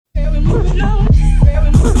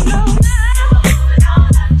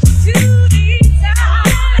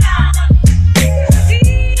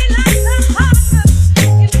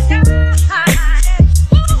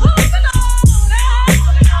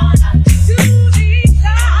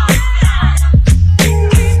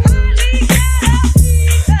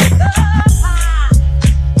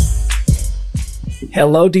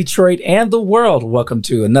Hello, Detroit and the world. Welcome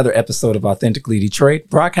to another episode of Authentically Detroit,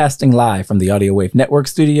 broadcasting live from the Audio Wave Network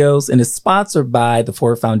studios, and is sponsored by the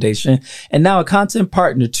Ford Foundation and now a content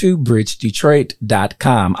partner to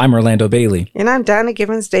BridgeDetroit.com. I'm Orlando Bailey. And I'm Donna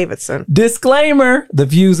Givens Davidson. Disclaimer, the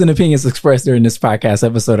views and opinions expressed during this podcast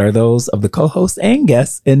episode are those of the co-hosts and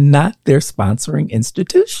guests and not their sponsoring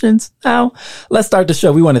institutions. Now, let's start the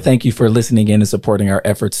show. We want to thank you for listening in and supporting our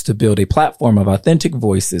efforts to build a platform of authentic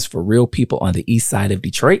voices for real people on the east side of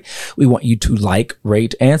Detroit. We want you to like,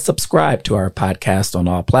 rate, and subscribe to our podcast on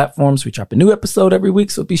all platforms. We drop a new episode every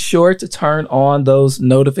week, so be sure to turn on those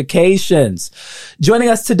notifications. Joining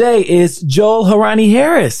us today is Joel Harani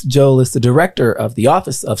Harris. Joel is the director of the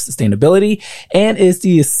Office of Sustainability and is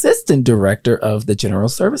the assistant director of the General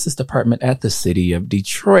Services Department at the City of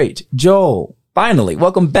Detroit. Joel, finally,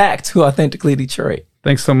 welcome back to Authentically Detroit.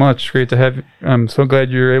 Thanks so much. Great to have you. I'm so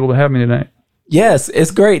glad you're able to have me tonight. Yes,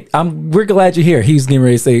 it's great. We're glad you're here. He's getting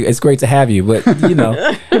ready to say it's great to have you, but you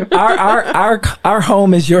know, our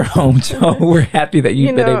home is your home, Joe. We're happy that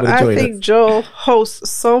you've been able to join us. I think Joel hosts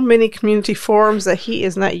so many community forums that he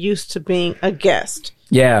is not used to being a guest.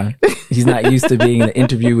 Yeah, he's not used to being the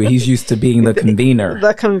interviewer. He's used to being the convener.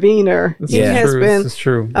 The convener. This is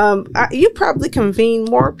true. You probably convene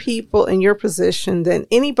more people in your position than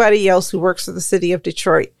anybody else who works for the city of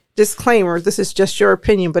Detroit. Disclaimer, this is just your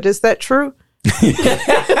opinion, but is that true?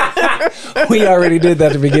 We already did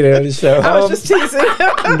that at the beginning of the show. I was just teasing.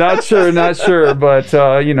 Not sure, but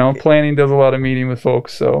planning does a lot of meeting with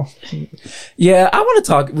folks. So, yeah, I want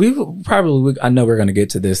to talk. I know we're going to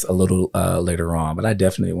get to this a little later on, but I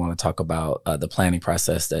definitely want to talk about the planning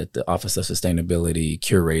process that the Office of Sustainability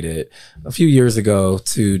curated a few years ago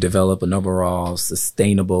to develop an overall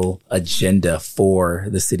sustainable agenda for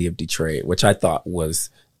the city of Detroit, which I thought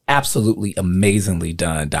was absolutely amazingly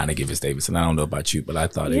done, Donna Givens Davidson. I don't know about you, but I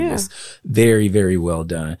thought it was very, very well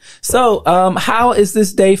done. So, how is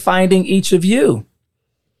this day finding each of you?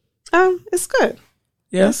 It's good.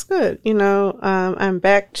 Yeah, it's good. You know, I'm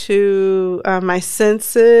back to my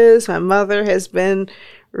senses. My mother has been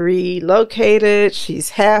relocated. She's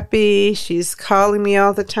happy. She's calling me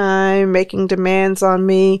all the time, making demands on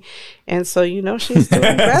me. And so, you know, she's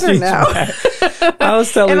doing better now. I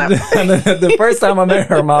was telling the first time I met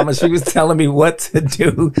her mama, she was telling me what to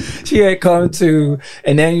do. She had come to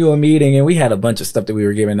an annual meeting and we had a bunch of stuff that we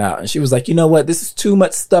were giving out. And she was like, you know what? This is too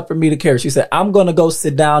much stuff for me to carry. She said, I'm going to go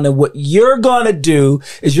sit down and what you're going to do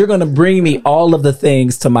is you're going to bring me all of the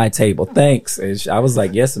things to my table. Thanks. And I was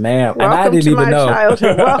like, yes, ma'am. Welcome and I didn't even know.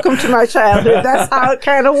 Welcome to my childhood. That's how it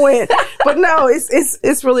kind of went. But no,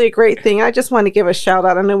 it's really a great thing. I just want to give a shout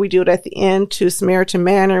out. I know we do it at the end to Samaritan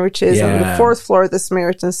Manor, which is on the fourth floor of the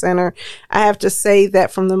Samaritan Center. I have to say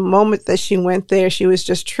that from the moment that she went there, she was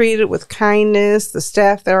just treated with kindness. The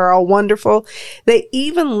staff there are all wonderful. They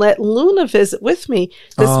even let Luna visit with me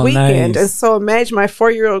this weekend. Nice. And so imagine my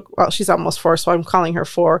 4-year-old, well, she's almost 4, so I'm calling her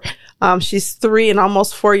 4. She's 3 and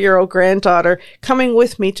almost 4-year-old granddaughter coming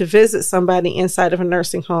with me to visit somebody inside of a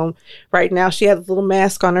nursing home. Right now, she had a little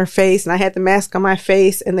mask on her face, and I had the mask on my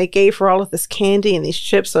face, and they gave her all of this candy and these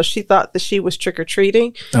chips, so she thought that she was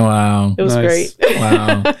trick-or-treating. Oh, wow. It was great.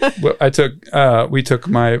 Wow. Well, we took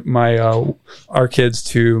our kids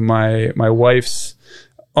to my wife's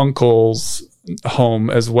uncle's home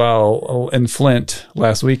as well in Flint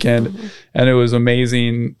last weekend, and it was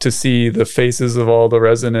amazing to see the faces of all the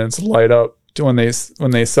residents light up when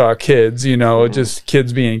they saw kids, just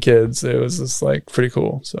kids being kids. It was just like pretty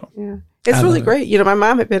cool. So yeah. It's really great. You know, my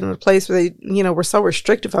mom had been in a place where they, were so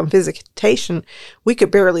restrictive on visitation, we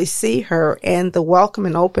could barely see her. And the welcome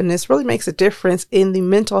and openness really makes a difference in the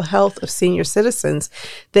mental health of senior citizens.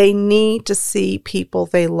 They need to see people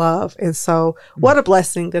they love. And so what a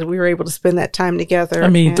blessing that we were able to spend that time together. I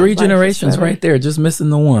mean, 3 generations right there, just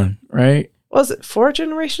missing the one, right? Was it 4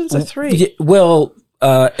 generations or 3? Yeah, well,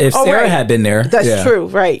 if Sarah had been there. That's true.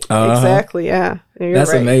 Right. Exactly. Yeah.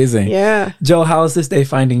 That's right. Amazing. Yeah. Joe, how is this day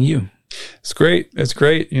finding you? It's great. It's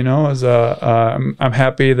great. I'm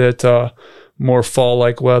happy that more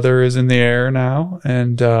fall-like weather is in the air now,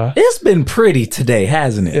 and it's been pretty today,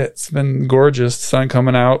 hasn't it? It's been gorgeous. Sun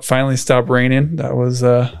coming out. Finally stopped raining. That was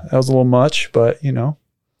a little much, but doing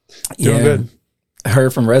good. I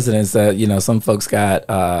heard from residents that some folks got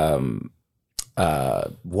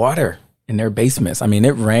water in their basements. I mean,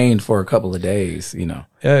 it rained for a couple of days, Yeah,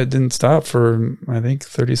 it didn't stop for, I think,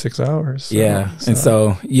 36 hours. So, yeah. And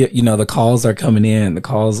so, the calls are coming in. The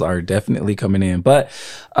calls are definitely coming in. But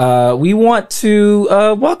we want to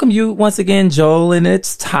welcome you once again, Joel, and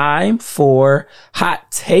it's time for Hot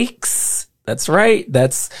Takes. That's right.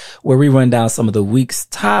 That's where we run down some of the week's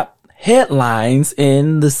top headlines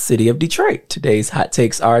in the city of Detroit. Today's hot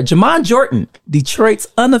takes are Jamon Jordan, Detroit's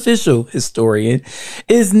unofficial historian,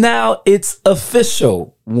 is now its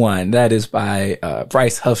official one. That is by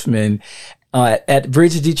Bryce Huffman at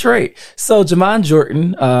Bridge Detroit. So Jamon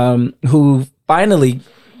Jordan, who finally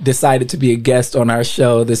decided to be a guest on our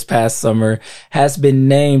show this past summer, has been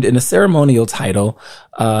named in a ceremonial title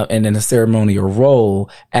and in a ceremonial role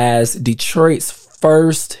as Detroit's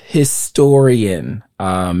first historian.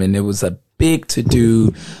 And it was a big to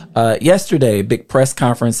do yesterday, big press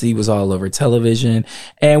conference. He was all over television.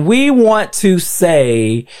 And we want to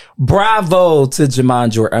say bravo to Jamon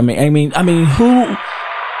Jordan. I mean,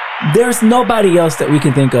 there's nobody else that we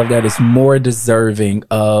can think of that is more deserving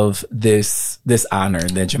of this honor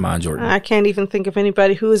than Jamon Jordan. I can't even think of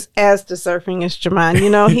anybody who is as deserving as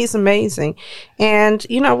Jamon. He's amazing. And,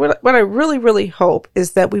 what I really, really hope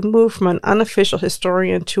is that we move from an unofficial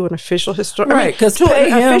historian to an official historian. Right, because to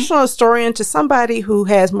an official historian to somebody who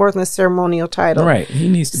has more than a ceremonial title. Right, he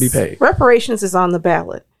needs to be paid. Reparations is on the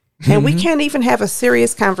ballot. And we can't even have a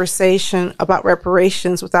serious conversation about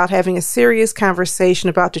reparations without having a serious conversation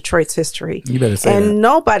about Detroit's history. You better say that. And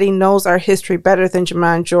nobody knows our history better than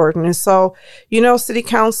Jamon Jordan. And so, City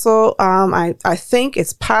Council, I think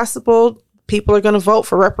it's possible people are going to vote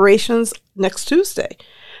for reparations next Tuesday.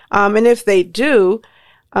 And if they do,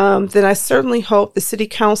 then I certainly hope the City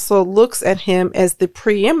Council looks at him as the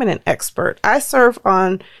preeminent expert. I serve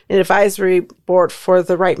on an advisory board for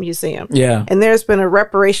the Wright Museum. Yeah. And there's been a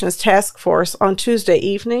reparations task force on Tuesday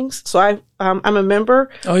evenings. So I'm a member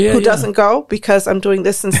who doesn't go because I'm doing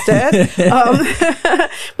this instead.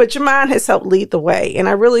 But Jamon has helped lead the way. And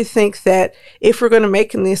I really think that if we're going to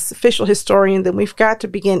make him this official historian, then we've got to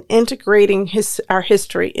begin integrating our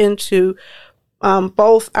history into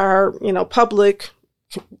both our, public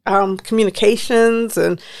communications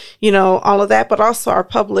and, all of that, but also our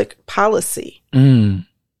public policy. And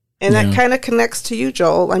that kind of connects to you,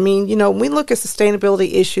 Joel. I mean, when we look at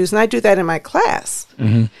sustainability issues, and I do that in my class,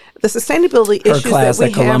 the sustainability issues class that we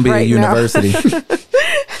at Columbia have right University.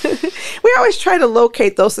 now, we always try to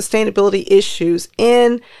locate those sustainability issues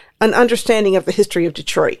in an understanding of the history of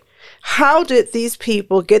Detroit. How did these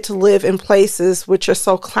people get to live in places which are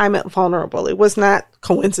so climate vulnerable? It was not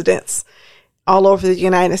coincidence. All over the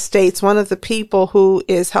United States. One of the people who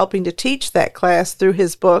is helping to teach that class through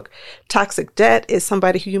his book, Toxic Debt, is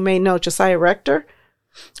somebody who you may know, Josiah Rector.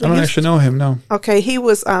 I don't actually know him, no. Okay, he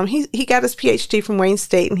was he got his PhD from Wayne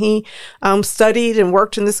State, and he studied and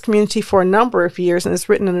worked in this community for a number of years, and has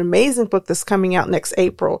written an amazing book that's coming out next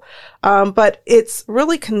April. But it's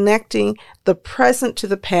really connecting the present to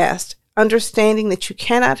the past, understanding that you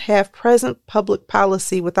cannot have present public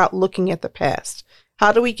policy without looking at the past.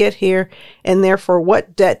 How do we get here? And therefore,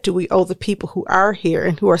 what debt do we owe the people who are here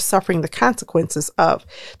and who are suffering the consequences of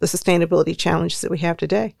the sustainability challenges that we have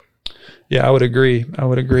today? Yeah, I would agree.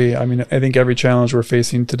 I mean, I think every challenge we're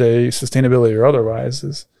facing today, sustainability or otherwise,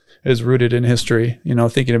 is rooted in history.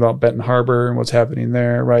 Thinking about Benton Harbor and what's happening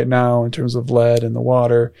there right now in terms of lead in the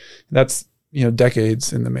water. That's,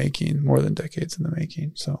 decades in the making, more than decades in the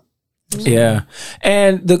making. So. Yeah.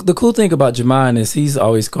 And the cool thing about Jamon is he's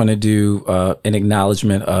always going to do an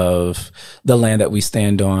acknowledgement of the land that we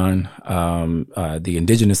stand on, the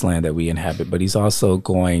indigenous land that we inhabit, but he's also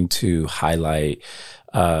going to highlight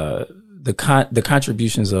the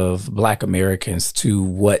contributions of Black Americans to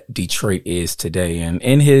what Detroit is today. And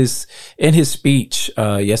in his speech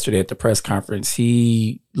yesterday at the press conference,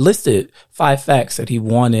 he listed 5 facts that he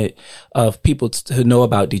wanted of people to know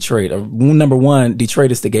about Detroit. Number 1, Detroit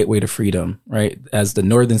is the gateway to freedom, right? As the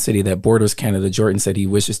northern city that borders Canada, Jordan said he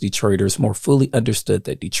wishes Detroiters more fully understood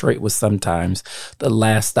that Detroit was sometimes the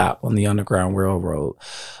last stop on the Underground Railroad.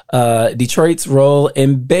 Detroit's role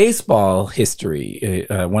in baseball history,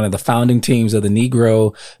 one of the founding teams of the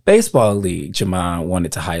Negro Baseball League, Jamon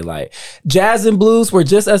wanted to highlight. Jazz and blues were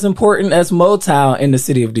just as important as Motown in the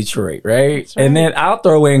city of Detroit, right? And then I'll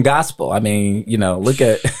throw in gospel. I mean, look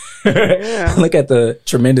at look at the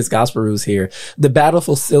tremendous gospel roots here. The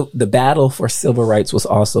battle for civil rights was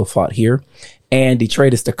also fought here. And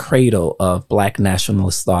Detroit is the cradle of Black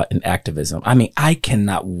nationalist thought and activism. I mean, I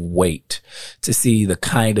cannot wait to see the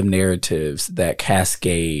kind of narratives that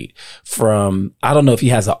cascade from, I don't know if he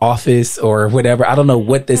has an office or whatever. I don't know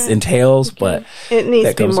what this entails, but it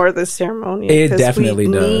needs to be more than ceremonial. It definitely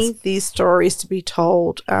does. We need these stories to be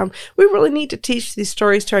told. We really need to teach these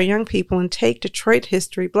stories to our young people and take Detroit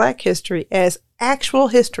history, Black history, as actual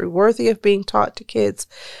history worthy of being taught to kids.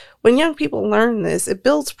 When young people learn this, it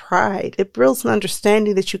builds pride. It builds an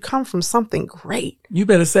understanding that you come from something great. You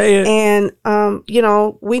better say it. And,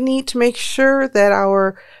 we need to make sure that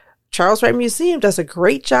our Charles Wright Museum does a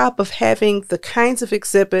great job of having the kinds of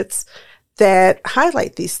exhibits that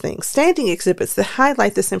highlight these things, standing exhibits that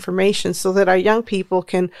highlight this information so that our young people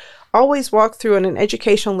can always walk through at an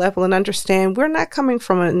educational level and understand we're not coming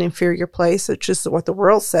from an inferior place, which is what the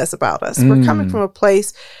world says about us. We're coming from a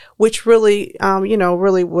place which really,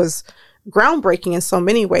 really was groundbreaking in so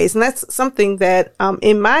many ways. And that's something that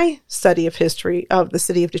in my study of history of the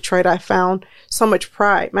city of Detroit, I found so much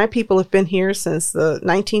pride. My people have been here since the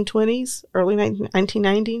 1920s, early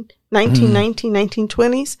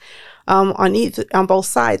 1920s. On both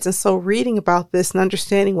sides. And so reading about this and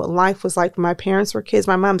understanding what life was like when my parents were kids,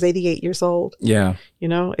 my mom's 88 years old. Yeah.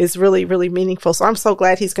 Is really, really meaningful. So I'm so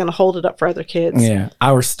glad he's going to hold it up for other kids. Yeah.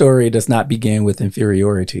 Our story does not begin with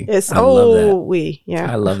inferiority. I love that.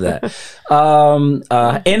 I love that.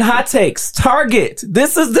 In hot takes, Target.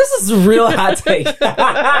 This is a real hot take.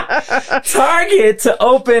 Target to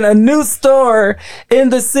open a new store in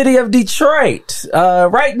the city of Detroit,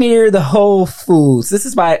 right near the Whole Foods. This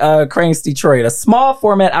is by Cranes Detroit. A small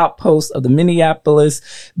format outpost of the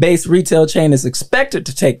Minneapolis-based retail chain is expected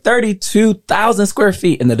to take 32,000 square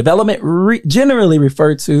feet in the development generally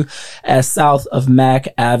referred to as south of Mack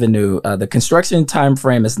Avenue. The construction time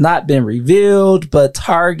frame has not been revealed, but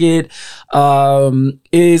Target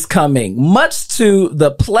is coming, much to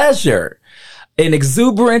the pleasure and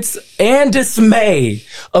exuberance and dismay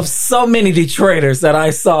of so many Detroiters that I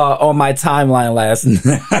saw on my timeline last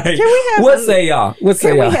night. What say y'all?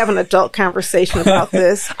 Can we have an adult conversation about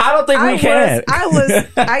this? I don't think we can.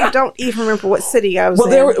 I don't even remember what city I was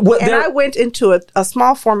in. I went into a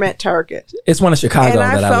small format Target. It's one in Chicago that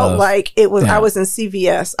I love. I felt like it was, I was in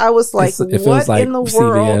CVS. I was like, what like in the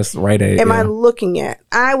world CVS, am I looking at?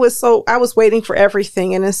 I was waiting for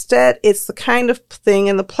everything. And instead, it's the kind of thing,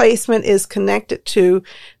 and the placement is connected to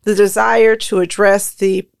the desire to address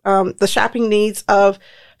the shopping needs of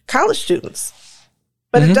college students.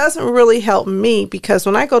 But it doesn't really help me, because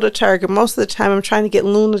when I go to Target, most of the time I'm trying to get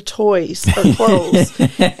Luna toys or clothes.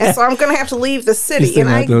 And so I'm going to have to leave the city. And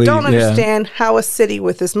I don't understand how a city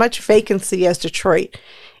with as much vacancy as Detroit,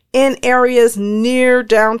 in areas near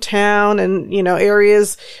downtown and,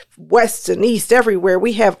 areas west and east, everywhere,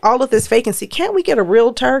 we have all of this vacancy. Can't we get a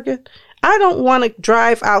real Target? I don't want to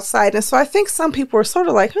drive outside. And so I think some people are sort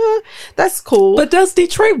of like, that's cool. But does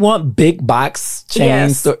Detroit want big box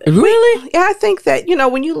chains? Yes. Really? Yeah, I think that,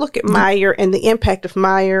 when you look at Meijer and the impact of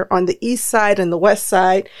Meijer on the east side and the west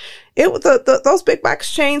side, those big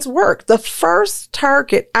box chains work. The first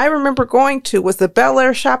Target I remember going to was the Bel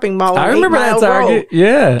Air shopping mall. I remember that Target.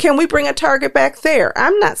 Yeah. Can we bring a Target back there?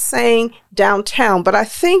 I'm not saying downtown, but I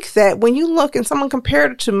think that when you look and someone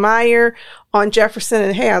compared it to Meijer on Jefferson,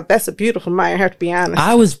 and hey, that's a beautiful Meijer, I have to be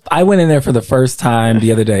honest. I went in there for the first time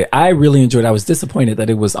the other day. I really enjoyed it. I was disappointed that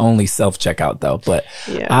it was only self-checkout though, but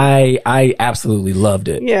I absolutely loved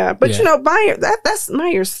it. Yeah, but Meijer, that's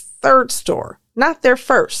Meijer's third store, not their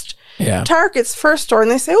first. Yeah. Target's first store, and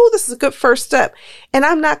they say, this is a good first step. And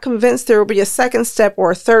I'm not convinced there will be a second step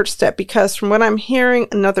or a third step, because from what I'm hearing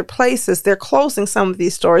in other places, they're closing some of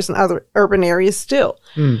these stores in other urban areas still.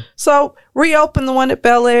 So reopen the one at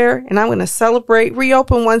Bel Air, and I'm going to celebrate.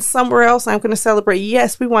 Reopen one somewhere else, and I'm going to celebrate.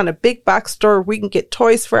 Yes, we want a big box store where we can get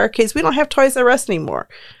toys for our kids. We don't have Toys R Us anymore.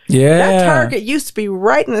 Yeah. That Target used to be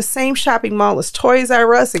right in the same shopping mall as Toys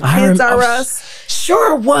R Us and Kids R Us.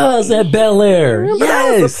 Sure was at Bel Air. Yes.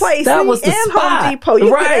 That was the place. That was the spot. Home Depot. You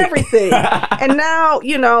get everything. And now,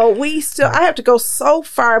 I have to go so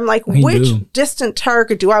far. I'm like, which distant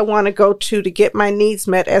Target do I want to go to get my needs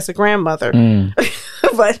met as a grandmother?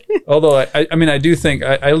 But although I do think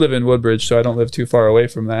I live in Woodbridge, so I don't live too far away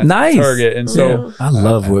from that Target. And so I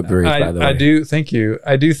love Woodbridge, by the way. I do. Thank you.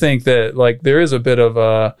 I do think that there is a bit of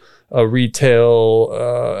a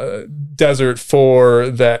retail desert for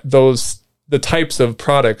those the types of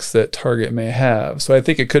products that Target may have. So I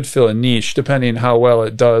think it could fill a niche depending how well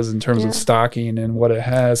it does in terms of stocking and what it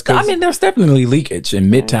has. I mean, there's definitely leakage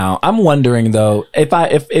in Midtown. I'm wondering though,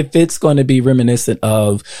 if it's going to be reminiscent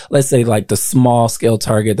of, let's say, like the small scale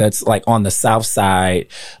Target that's like on the south side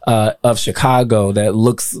of Chicago that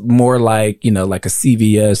looks more like, you know, like a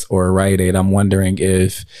CVS or a Rite Aid. I'm wondering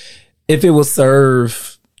if it will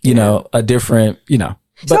serve, you know, a different, you know.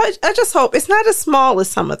 So I just hope it's not as small as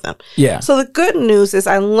some of them. Yeah. So the good news is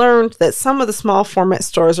I learned that some of the small format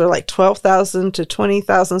stores are like 12,000 to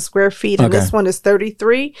 20,000 square feet, and this one is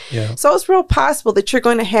 33. Yeah. So it's real possible that you're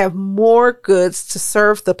going to have more goods to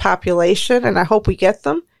serve the population, and I hope we get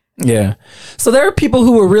them. Yeah. So there are people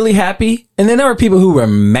who were really happy, and then there were people who were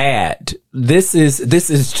mad. This is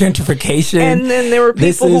gentrification. And then there were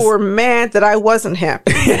people who were mad that I wasn't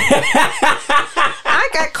happy. I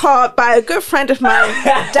got called by a good friend of mine,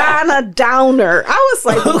 Donna Downer. I was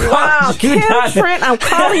like, wow, Kim Trent, I'm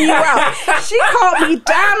calling you out. She called me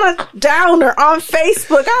Donna Downer on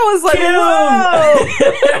Facebook. I was like, whoa.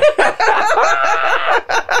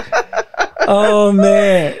 Oh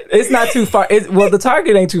man, it's not too far. Well, the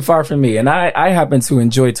Target ain't too far from me, and I happen to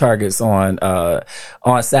enjoy Targets on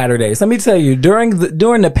Saturdays. Let me tell you, during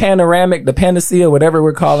the panoramic, the panacea, whatever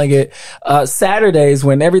we're calling it, Saturdays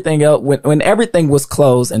when everything else when everything was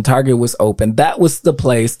closed and Target was open, that was the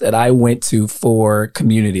place that I went to for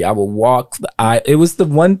community. I would walk. It was the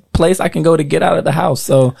one place I can go to get out of the house.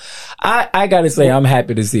 So I got to say, I'm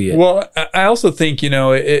happy to see it. Well, I also think, you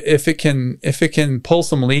know, if it can pull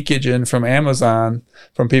some leakage in from Amazon,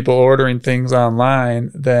 from people ordering things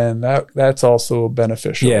online, then that's also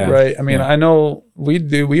beneficial, right? I mean, I know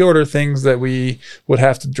we order things that we would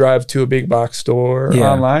have to drive to a big box store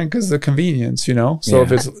online because of the convenience, you know. So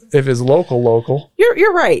if it's local,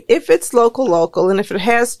 you're right. If it's local, and if it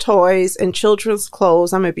has toys and children's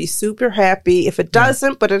clothes, I'm gonna be super happy. If it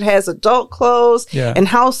doesn't, but it has adult clothes and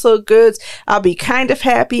household goods, I'll be kind of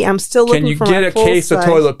happy. I'm still looking for my full size. Can you get a case of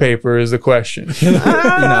toilet paper? Is the question.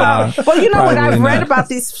 Well, you know what I've read about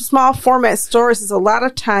these small format stores is a lot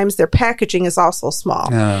of times their packaging is also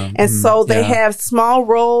small, and so they have small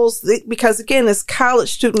rolls because again, it's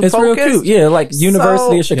college student it's focused. Real cute. Yeah, like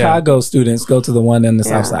University of Chicago students go to the one in the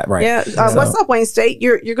south side, right? Yeah. What's up, Wayne State?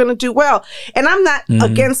 You're going to do well, and I'm not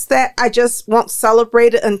against that. I just won't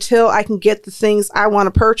celebrate it until I can get the things I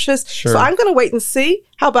want to purchase. Sure. So I'm going to wait and see.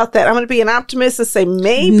 How about that? I'm going to be an optimist and say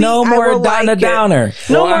maybe no more Donna Downer.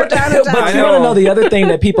 No more Donna Downer. But you want to know the other thing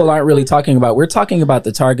that people aren't really talking about? We're talking about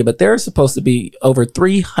the Target, but there are supposed to be over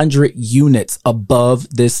 300 units above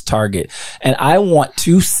this Target. And I want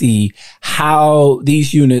to see how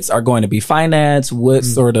these units are going to be financed, what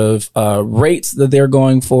sort of rates that they're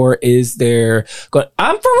going for. I'm for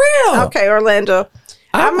real. Okay, Orlando.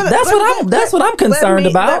 That's what I'm concerned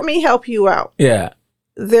about. Let me help you out. Yeah.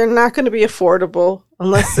 They're not going to be affordable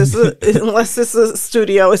unless this is a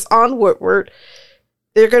studio. It's on Woodward.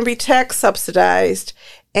 They're going to be tax subsidized,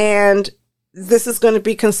 and this is going to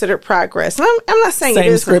be considered progress. And I'm not saying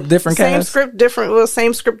same script, different cast. Same script, different. Well,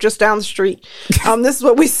 same script, just down the street. This is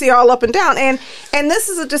what we see all up and down, and this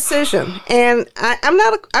is a decision. And I'm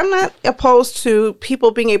not opposed to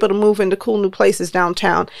people being able to move into cool new places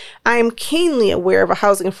downtown. I am keenly aware of a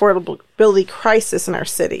housing affordability crisis in our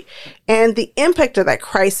city and the impact of that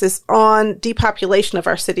crisis on depopulation of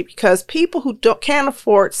our city, because people who can't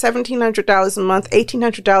afford $1,700 a month,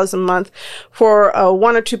 $1,800 a month for a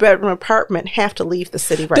 1 or 2 bedroom apartment have to leave the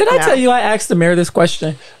city right now. Did I tell you I asked the mayor this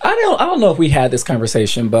question? I don't know if we had this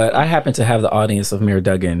conversation, but I happened to have the audience of Mayor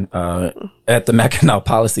Duggan at the Mackinac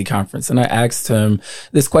Policy Conference, and I asked him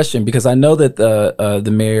this question because I know that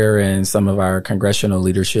the mayor and some of our congressional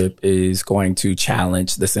leadership is going to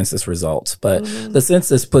challenge the census results. But the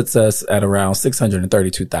census puts us at around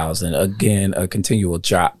 632,000. Again, a continual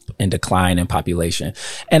drop and decline in population.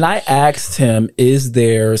 And I asked him, is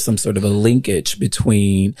there some sort of a linkage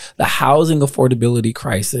between the housing affordability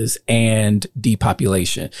crisis and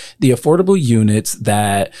depopulation? The affordable units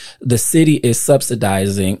that the city is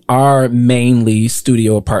subsidizing are mainly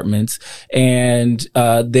studio apartments, and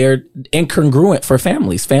they're incongruent for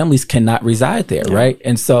families. Families cannot reside there, right?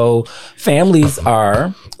 And so families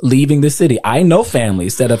are leaving the city. I know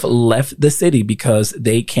families that have left the city because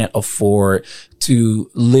they can't afford to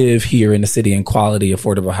live here in the city in quality,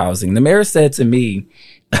 affordable housing. The mayor said to me,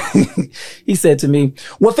 he said to me,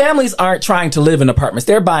 well, families aren't trying to live in apartments.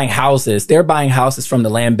 They're buying houses. They're buying houses from the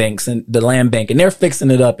land bank, and they're fixing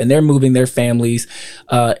it up, and they're moving their families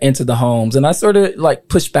into the homes. And I sort of like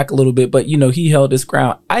pushed back a little bit, but he held his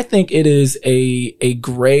ground. I think it is a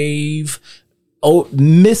grave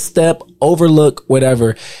misstep, overlook,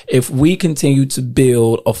 whatever, if we continue to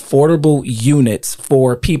build affordable units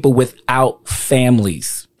for people without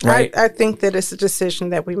families. Right. I think that it's a decision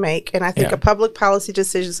that we make. And I think public policy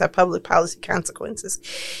decisions have public policy consequences.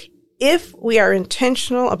 If we are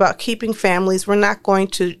intentional about keeping families, we're not going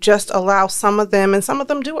to just allow some of them, and some of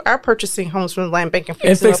them are purchasing homes from the land bank and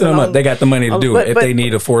fixing them up. They got the money to do it if they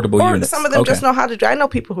need affordable units. Some of them just know how to do it. I know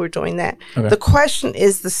people who are doing that. Okay. The question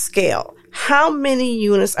is the scale. How many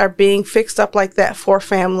units are being fixed up like that for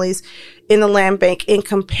families in the land bank in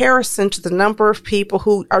comparison to the number of people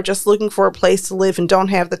who are just looking for a place to live and don't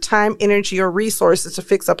have the time, energy, or resources to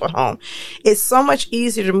fix up a home? It's so much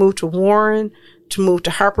easier to move to Warren, to move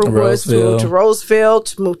to Harper Woods, to move to Roseville,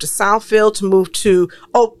 to move to Southfield, to move to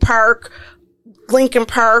Oak Park, Lincoln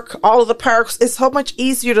Park, all of the parks. It's so much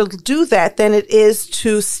easier to do that than it is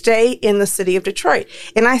to stay in the city of Detroit.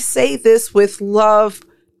 And I say this with love,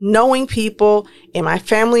 knowing people in my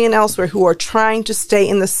family and elsewhere who are trying to stay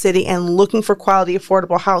in the city and looking for quality,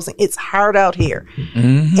 affordable housing. It's hard out here.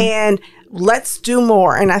 Mm-hmm. And let's do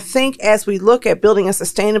more. And I think as we look at building a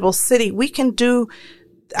sustainable city, we can do.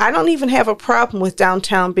 I don't even have a problem with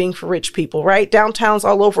downtown being for rich people, right? Downtowns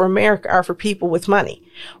all over America are for people with money.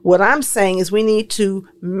 What I'm saying is we need to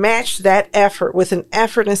match that effort with an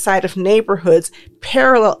effort inside of neighborhoods,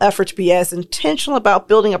 parallel effort to be as intentional about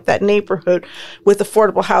building up that neighborhood with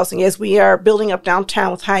affordable housing as we are building up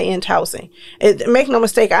downtown with high-end housing. Make no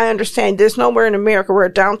mistake, I understand there's nowhere in America where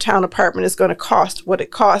a downtown apartment is going to cost what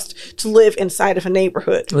it costs to live inside of a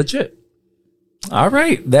neighborhood. Legit. All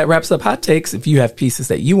right. That wraps up Hot Takes. If you have pieces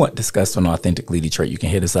that you want discussed on Authentically Detroit, you can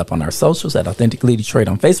hit us up on our socials at Authentically Detroit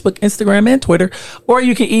on Facebook, Instagram, and Twitter, or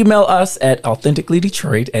you can email us at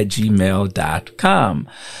authenticallydetroit@gmail.com.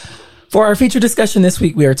 For our feature discussion this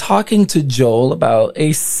week, we are talking to Joel about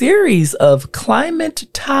a series of climate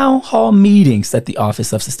town hall meetings that the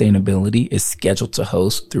Office of Sustainability is scheduled to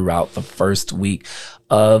host throughout the first week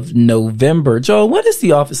of November. Joel, what is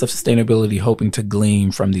the Office of Sustainability hoping to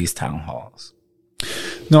glean from these town halls?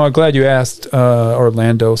 No, I'm glad you asked,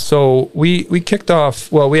 Orlando. So we kicked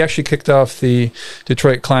off, we actually kicked off the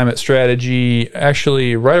Detroit climate strategy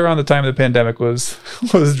actually right around the time the pandemic was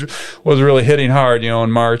really hitting hard,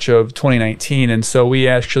 in March of 2019. And so we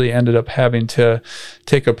actually ended up having to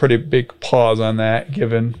take a pretty big pause on that,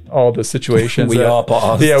 given all the situations. We all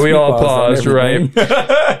paused. Yeah, we all paused, right?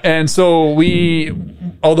 And so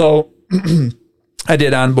although I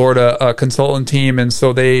did onboard a consultant team, and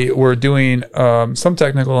so they were doing some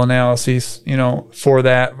technical analyses, for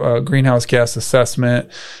that greenhouse gas assessment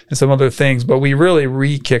and some other things. But we really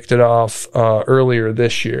re-kicked it off earlier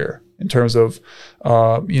this year in terms of,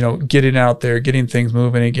 getting out there, getting things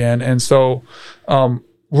moving again. And so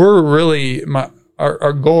we're really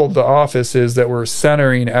our goal of the office is that we're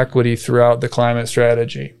centering equity throughout the climate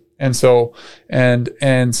strategy. And so,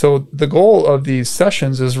 so the goal of these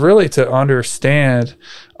sessions is really to understand,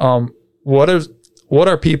 what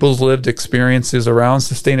are people's lived experiences around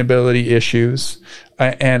sustainability issues,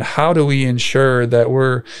 and how do we ensure that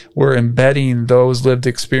we're embedding those lived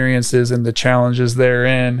experiences and the challenges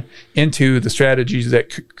therein into the strategies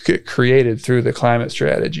that get created through the climate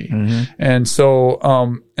strategy. Mm-hmm. And so,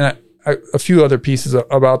 a few other pieces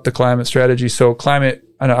about the climate strategy. So climate,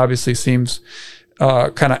 and obviously seems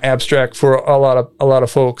kind of abstract for a lot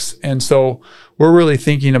of folks. And so we're really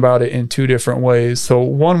thinking about it in two different ways. So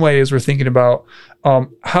one way is we're thinking about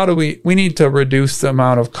how do we need to reduce the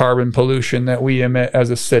amount of carbon pollution that we emit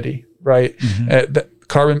as a city, right? Mm-hmm.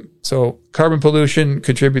 Carbon pollution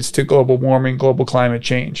contributes to global warming, global climate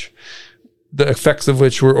change, the effects of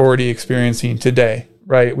which we're already experiencing today.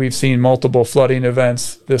 Right. We've seen multiple flooding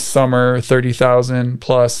events this summer, 30,000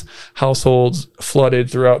 plus households flooded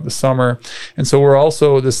throughout the summer. And so we're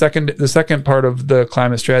also the second part of the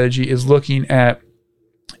climate strategy is looking at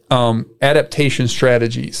adaptation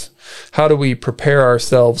strategies. How do we prepare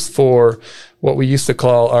ourselves for what we used to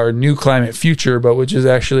call our new climate future, but which is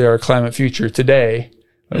actually our climate future today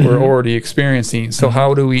that mm-hmm. we're already experiencing? So mm-hmm.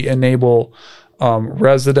 how do we enable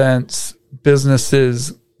residents,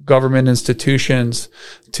 businesses, government institutions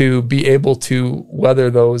to be able to weather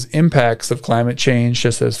those impacts of climate change,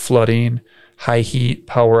 just as flooding, high heat,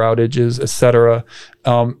 power outages, et cetera,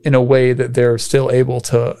 in a way that they're still able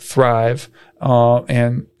to thrive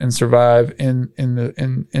and survive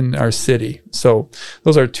in our city. So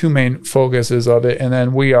those are two main focuses of it, and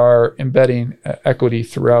then we are embedding equity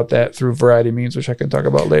throughout that through a variety of means, which I can talk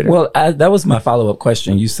about later. Well, that was my follow-up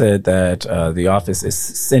question. You said that the office is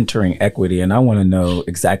centering equity, and I want to know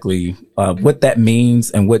exactly what that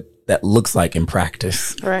means and what that looks like in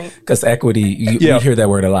practice. Right. Because equity, we hear that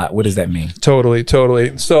word a lot. What does that mean? Totally.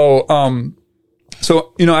 So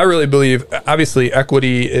So, I really believe, obviously,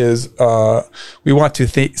 equity is, we want to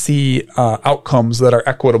see outcomes that are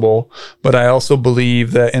equitable, but I also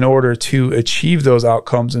believe that in order to achieve those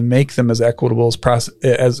outcomes and make them as equitable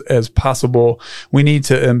as possible, we need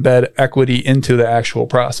to embed equity into the actual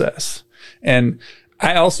process. And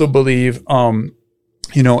I also believe,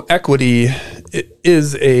 equity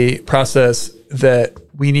is a process that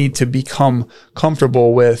we need to become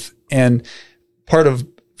comfortable with, and part of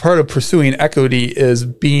pursuing equity is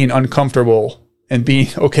being uncomfortable and being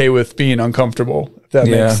okay with being uncomfortable, if that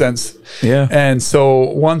makes sense. Yeah. And so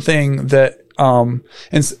one thing that,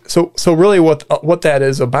 so really what that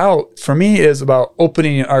is about for me is about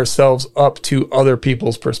opening ourselves up to other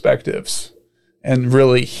people's perspectives and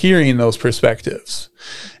really hearing those perspectives.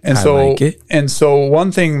 And so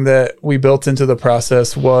one thing that we built into the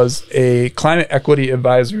process was a climate equity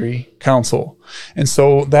advisory council. And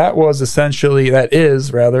so that is essentially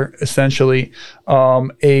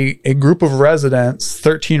a group of residents,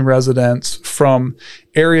 13 residents from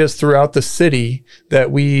areas throughout the city that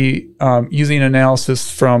we, using analysis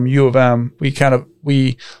from U of M,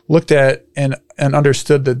 we looked at and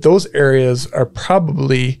understood that those areas are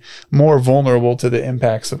probably more vulnerable to the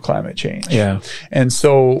impacts of climate change. Yeah. And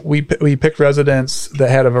so we picked residents that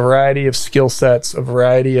had a variety of skill sets, a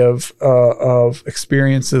variety of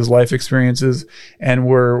experiences, life experiences, and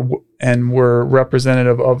were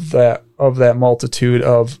representative of that multitude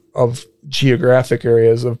of geographic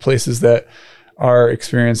areas, of places that are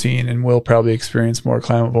experiencing and will probably experience more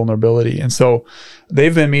climate vulnerability. And so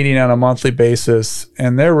they've been meeting on a monthly basis,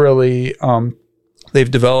 and they're really, they've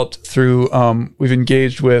developed through, we've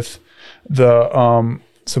engaged with some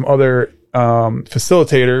other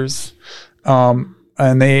facilitators,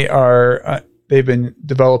 and they've been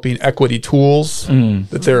developing equity tools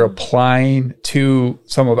that they're applying to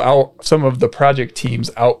some of the project team's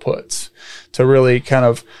outputs to really kind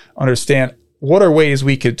of understand what are ways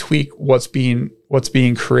we could tweak what's being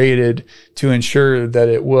created to ensure that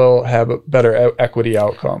it will have better equity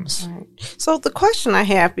outcomes. Right. So the question I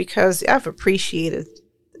have, because I've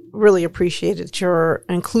really appreciated your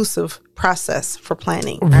inclusive process for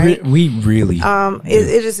planning. Right? We really.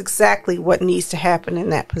 It is exactly what needs to happen in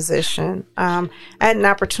that position. I had an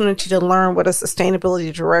opportunity to learn what a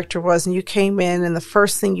sustainability director was, and you came in, and the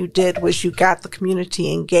first thing you did was you got the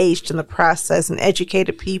community engaged in the process and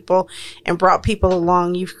educated people and brought people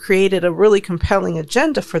along. You've created a really compelling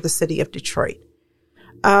agenda for the city of Detroit.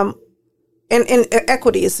 And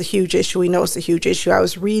equity is a huge issue. We know it's a huge issue. I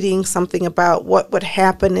was reading something about what would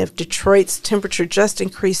happen if Detroit's temperature just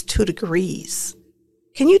increased 2 degrees.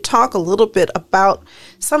 Can you talk a little bit about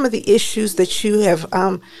some of the issues that you have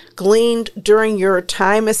gleaned during your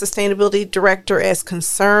time as sustainability director as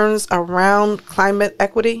concerns around climate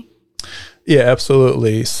equity? Yeah,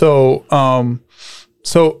 absolutely. So one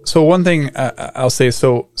thing I'll say,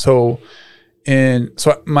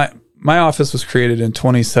 my office was created in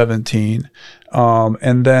 2017,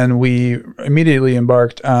 and then we immediately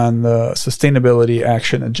embarked on the Sustainability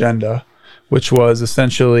Action Agenda, which was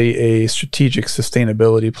essentially a strategic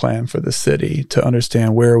sustainability plan for the city to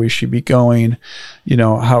understand where we should be going,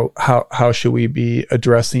 how should we be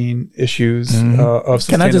addressing issues of sustainability.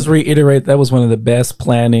 Can I just reiterate, that was one of the best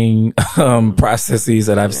planning processes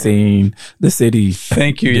that I've seen the city.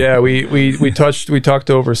 Thank you. Yeah, we talked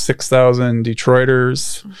to over 6,000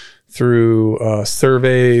 Detroiters through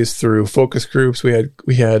surveys, through focus groups. We had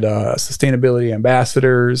sustainability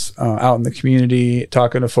ambassadors out in the community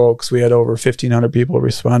talking to folks. We had over 1,500 people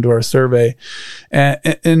respond to our survey, and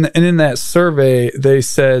in that survey, they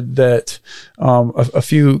said that a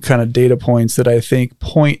few kind of data points that I think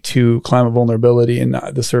point to climate vulnerability. And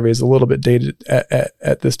the survey is a little bit dated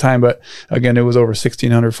at this time, but again, it was over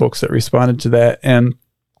 1,600 folks that responded to that. And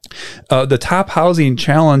the top housing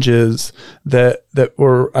challenges that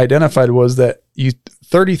were identified was that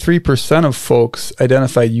 33% of folks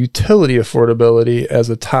identified utility affordability as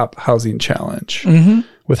a top housing challenge,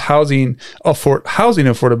 with housing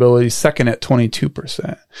affordability second at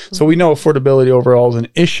 22%. So we know affordability overall is an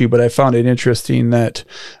issue, but I found it interesting that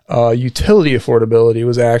utility affordability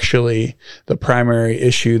was actually the primary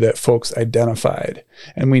issue that folks identified.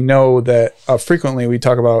 And we know that frequently we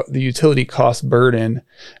talk about the utility cost burden,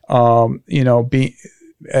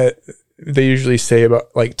 they usually say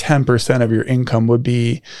about like 10% of your income would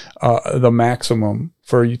be the maximum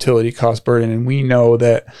for utility cost burden. And we know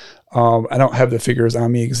that, I don't have the figures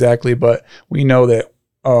on me exactly, but we know that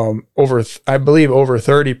I believe over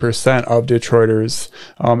 30% of Detroiters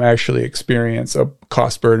actually experience a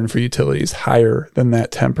cost burden for utilities higher than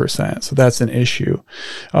that 10%. So that's an issue.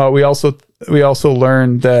 We also we also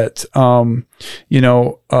learned that,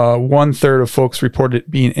 1/3 of folks reported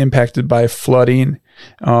being impacted by flooding,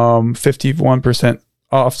 51%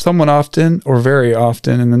 someone often or very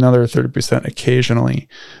often, and another 30% occasionally.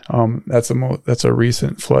 That's a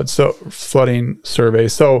recent flooding survey.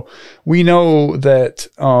 So we know that,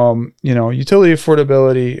 utility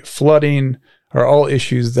affordability, flooding are all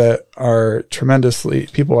issues that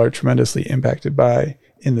people are tremendously impacted by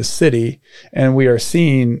in the city. And we are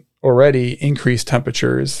seeing already increased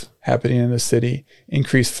temperatures happening in the city,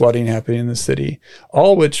 increased flooding happening in the city,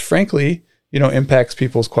 all which frankly, impacts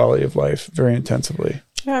people's quality of life very intensively.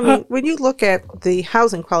 Yeah, I mean, when you look at the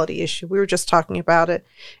housing quality issue, we were just talking about it,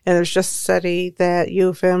 and there's just a study that U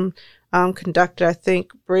of M conducted. I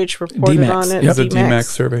think Bridge reported DMAX. on it. Yep. The DMAX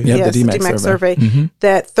survey. Yep, Yes, the DMAX survey. Mm-hmm.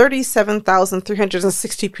 That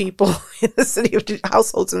 37,360 people in the city of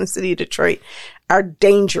households in the city of Detroit are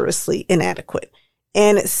dangerously inadequate.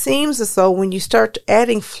 And it seems as though when you start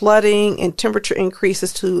adding flooding and temperature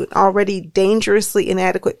increases to an already dangerously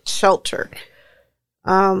inadequate shelter,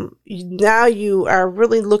 now you are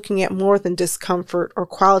really looking at more than discomfort or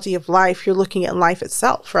quality of life. You're looking at life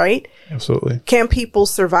itself, right? Absolutely. Can people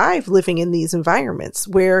survive living in these environments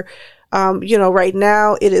where, right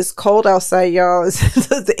now it is cold outside, y'all. It's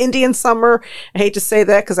the Indian summer. I hate to say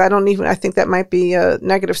that because I think that might be a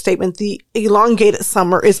negative statement. The elongated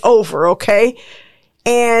summer is over, okay?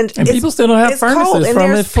 And people still don't have furnaces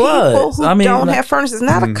from the floods. People who don't have furnaces.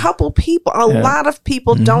 Not a couple people. A lot of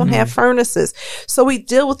people don't have furnaces. So we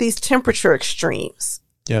deal with these temperature extremes.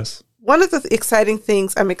 Yes. One of the exciting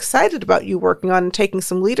things I'm excited about you working on and taking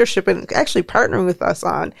some leadership and actually partnering with us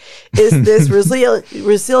on is this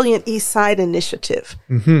Resilient East Side initiative,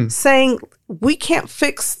 saying we can't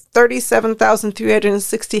fix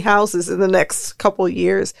 37,360 houses in the next couple of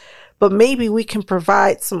years, but maybe we can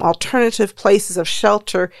provide some alternative places of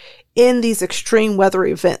shelter in these extreme weather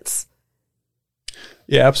events.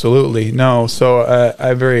 Yeah, absolutely. No, so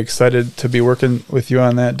I'm very excited to be working with you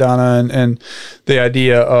on that, Donna, and the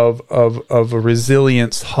idea of a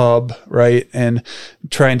resilience hub, right? And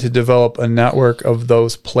trying to develop a network of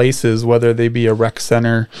those places, whether they be a rec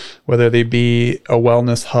center, whether they be a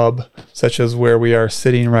wellness hub, such as where we are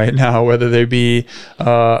sitting right now, whether they be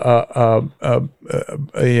a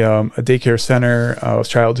daycare center, a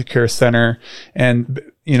child care center, and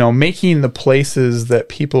making the places that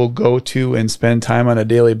people go to and spend time on a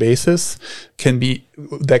daily basis can be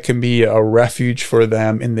a refuge for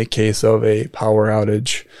them in the case of a power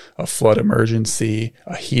outage, a flood emergency,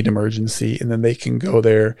 a heat emergency, and then they can go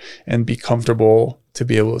there and be comfortable to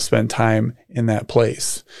be able to spend time in that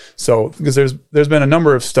place. So, because there's been a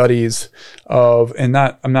number of studies of, and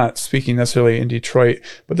I'm not speaking necessarily in Detroit,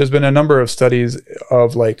 but there's been a number of studies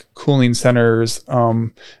of like cooling centers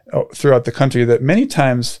throughout the country that many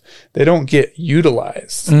times they don't get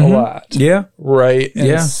utilized a lot. Yeah. Right.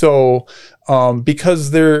 And so,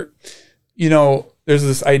 because there's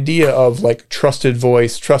this idea of like trusted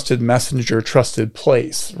voice, trusted messenger, trusted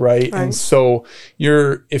place, right? And so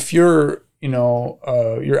if you're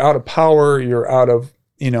out of power, you're out of,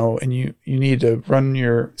 and you need to run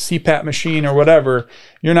your CPAP machine or whatever,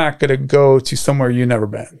 you're not going to go to somewhere you've never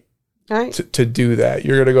been. Right. To do that.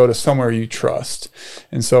 You're going to go to somewhere you trust.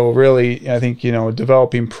 And so really, I think,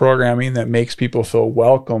 developing programming that makes people feel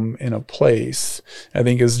welcome in a place, I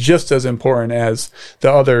think is just as important as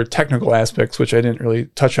the other technical aspects, which I didn't really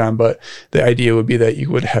touch on, but the idea would be that you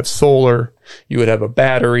would have solar, you would have a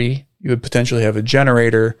battery, you would potentially have a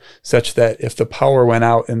generator such that if the power went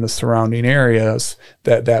out in the surrounding areas,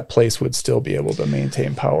 that place would still be able to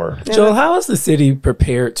maintain power. Joel, how is the city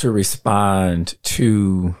prepared to respond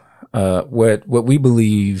to what we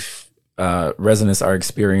believe residents are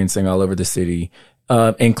experiencing all over the city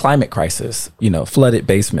in climate crisis, flooded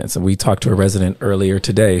basements? And we talked to a resident earlier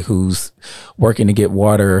today who's working to get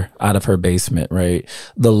water out of her basement, right?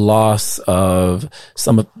 The loss of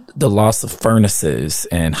furnaces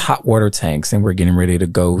and hot water tanks, and we're getting ready to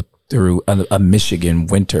go through a Michigan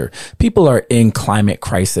winter. People are in climate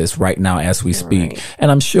crisis right now as we speak. Right. And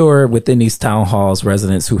I'm sure within these town halls,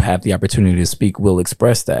 residents who have the opportunity to speak will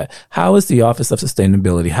express that. How is the Office of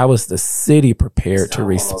Sustainability, how is the city prepared to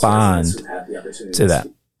respond to that?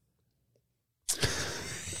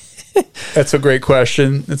 That's a great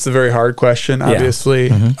question. It's a very hard question, obviously.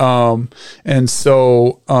 Yeah. Mm-hmm. And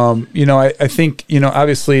so, I think,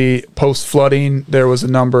 obviously post flooding, there was a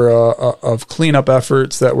number of cleanup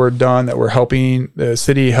efforts that were done that were helping. The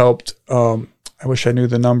city helped. I wish I knew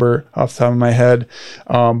the number off the top of my head.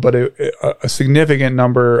 But a significant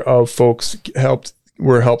number of folks helped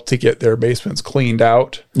were helped to get their basements cleaned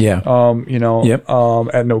out. Yeah.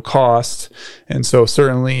 At no cost. And so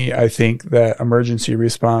certainly I think that emergency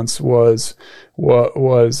response was an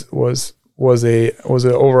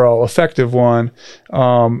overall effective one.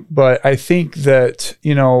 But I think that,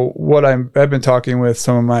 I've been talking with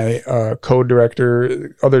some of my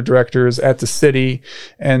other directors at the city,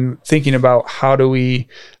 and thinking about how do we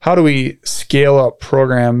scale up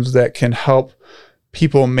programs that can help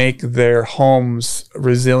people make their homes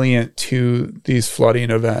resilient to these flooding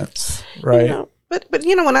events, right? But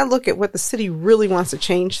when I look at what the city really wants to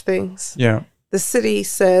change things. Yeah. The city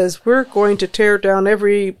says, we're going to tear down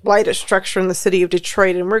every blighted structure in the city of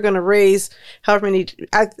Detroit, and we're going to raise however many.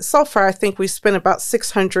 So far, I think we've spent about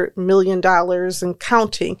 $600 million and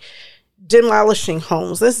counting, demolishing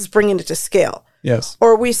homes. This is bringing it to scale. Yes.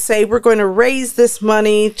 Or we say we're going to raise this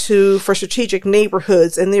money for strategic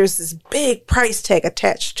neighborhoods, and there's this big price tag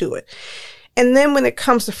attached to it. And then when it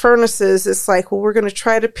comes to furnaces, it's like, well, we're going to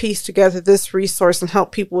try to piece together this resource and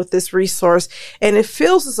help people with this resource. And it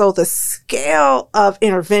feels as though the scale of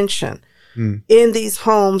intervention in these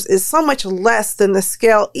homes is so much less than the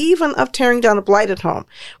scale even of tearing down a blighted home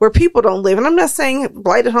where people don't live. And I'm not saying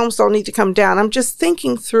blighted homes don't need to come down. I'm just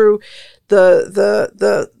thinking through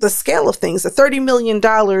the scale of things. The $30 million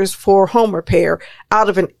for home repair out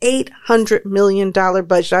of an $800 million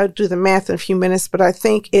budget. I'll do the math in a few minutes, but I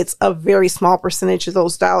think it's a very small percentage of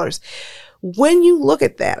those dollars. When you look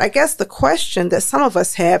at that, I guess the question that some of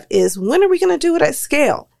us have is, when are we going to do it at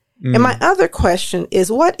scale? And my other question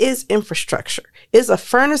is, what is infrastructure? Is a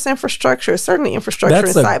furnace infrastructure? Certainly infrastructure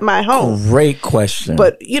inside my home. Great question.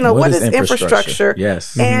 But, what is infrastructure?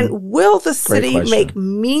 Yes. And will the city make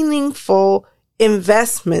meaningful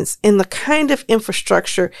investments in the kind of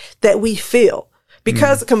infrastructure that we feel?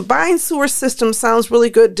 Because a combined sewer system sounds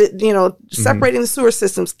really good, separating the sewer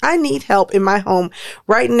systems. I need help in my home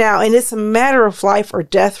right now. And it's a matter of life or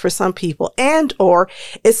death for some people, or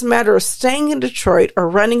it's a matter of staying in Detroit or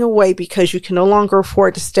running away because you can no longer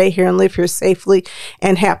afford to stay here and live here safely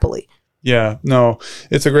and happily. Yeah, no,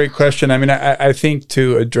 it's a great question. I mean, I think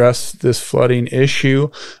to address this flooding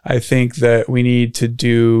issue, I think that we need to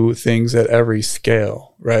do things at every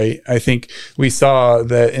scale, right? I think we saw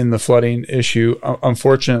that in the flooding issue,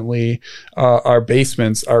 unfortunately, our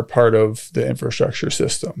basements are part of the infrastructure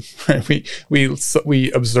system, right?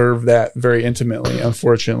 We observe that very intimately,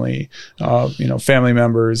 unfortunately. Family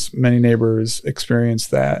members, many neighbors experience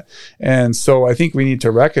that. And so I think we need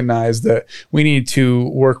to recognize that we need to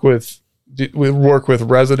work with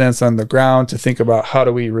residents on the ground to think about how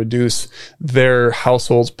do we reduce their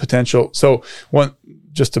household's potential. So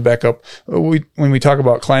just to back up, when we talk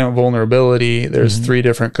about climate vulnerability, there's three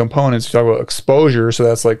different components. We talk about exposure. So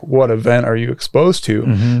that's like, what event are you exposed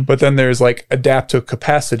to? But then there's like adaptive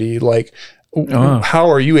capacity, like how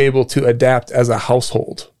are you able to adapt as a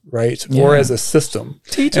household? Right. Yeah. Or as a system.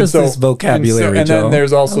 Teach us this vocabulary. And then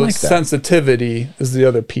there's also sensitivity is the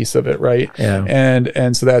other piece of it. Right. Yeah.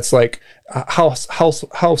 And so that's like, how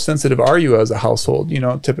sensitive are you as a household?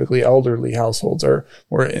 Typically elderly households are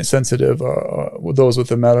more sensitive, those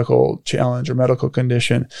with a medical challenge or medical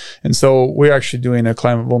condition. And so we're actually doing a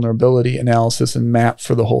climate vulnerability analysis and map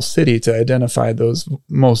for the whole city to identify those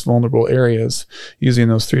most vulnerable areas using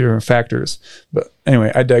those three different factors. But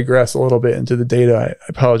anyway, I digress a little bit into the data. I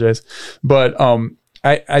apologize. But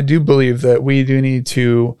I do believe that we do need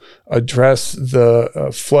to address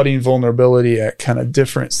the flooding vulnerability at kind of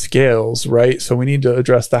different scales, right? So we need to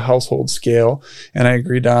address the household scale. And I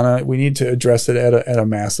agree, Donna, we need to address it at a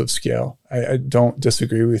massive scale. I don't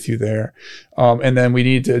disagree with you there. And then we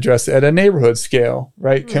need to address it at a neighborhood scale,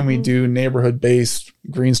 right? Can we do neighborhood-based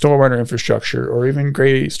green stormwater infrastructure or even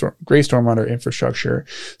gray stormwater infrastructure,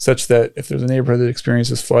 such that if there's a neighborhood that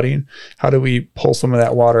experiences flooding, how do we pull some of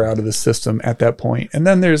that water out of the system at that point? And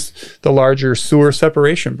then there's the larger sewer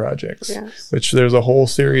separation projects, which there's a whole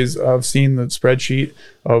series of seeing the spreadsheet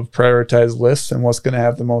of prioritized lists and what's going to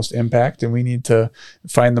have the most impact. And we need to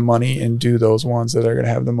find the money and do those ones that are going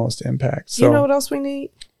to have the most impact. So, you know what else we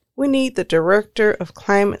need? We need the Director of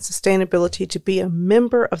Climate Sustainability to be a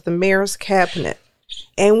member of the mayor's cabinet.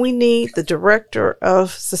 And we need the Director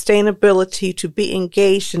of Sustainability to be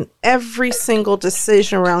engaged in every single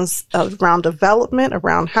decision around development,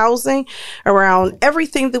 around housing, around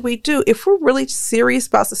everything that we do. If we're really serious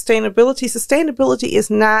about sustainability is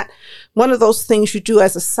not one of those things you do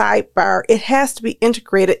as a sidebar. It has to be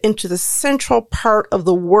integrated into the central part of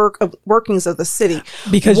the workings of the city.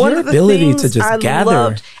 Because your ability to just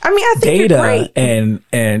gather data and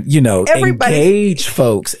engage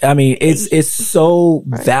folks. I mean, it's so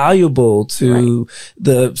so valuable to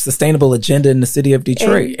the sustainable agenda in the city of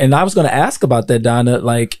Detroit. And I was going to ask about that, Donna,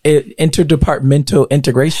 like interdepartmental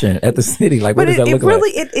integration at the city. Like, what does that look like?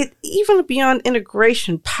 It even beyond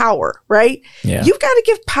integration, power, right? Yeah. You've got to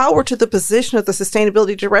give power to the position of the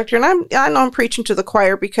sustainability director. And I know I'm preaching to the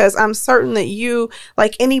choir because I'm certain that you,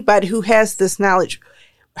 like anybody who has this knowledge,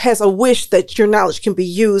 has a wish that your knowledge can be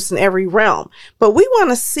used in every realm. But we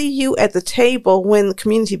want to see you at the table when the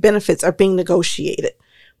community benefits are being negotiated.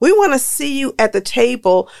 We want to see you at the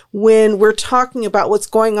table when we're talking about what's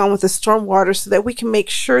going on with the stormwater so that we can make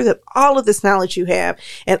sure that all of this knowledge you have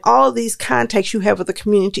and all of these contacts you have with the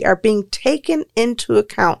community are being taken into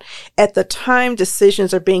account at the time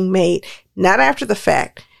decisions are being made, not after the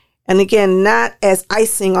fact. And again, not as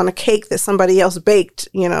icing on a cake that somebody else baked,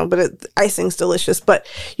 but icing's delicious. But,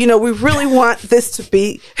 we really want this to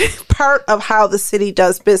be part of how the city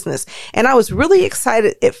does business. And I was really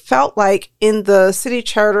excited. It felt like in the city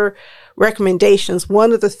charter recommendations,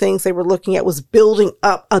 one of the things they were looking at was building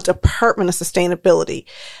up a Department of Sustainability.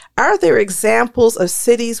 Are there examples of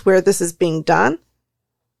cities where this is being done?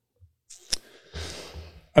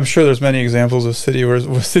 I'm sure there's many examples of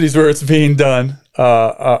cities where it's being done.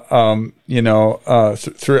 Actually,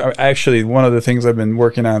 one of the things I've been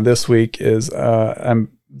working on this week is that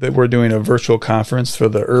we're doing a virtual conference for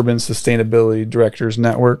the Urban Sustainability Directors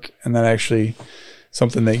Network, and that actually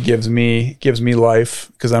something that gives me life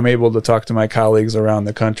because I'm able to talk to my colleagues around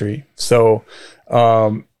the country. So,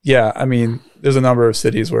 there's a number of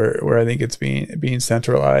cities where I think it's being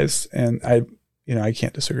centralized, and I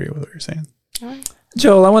can't disagree with what you're saying. All right.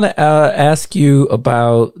 Joel, I want to ask you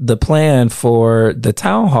about the plan for the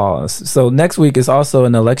town halls. So next week is also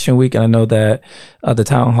an election week, and I know that the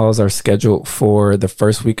town halls are scheduled for the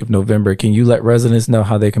first week of November. Can you let residents know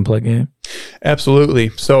how they can plug in?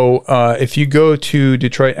 Absolutely. So if you go to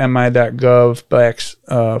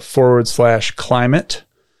DetroitMI.gov/climate,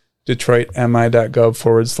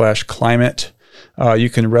 DetroitMI.gov/climate, you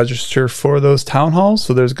can register for those town halls.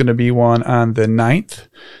 So there's going to be one on the 9th.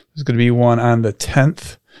 There's going to be one on the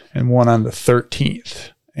 10th and one on the 13th.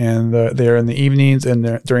 And they're in the evenings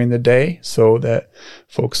and during the day so that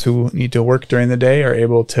folks who need to work during the day are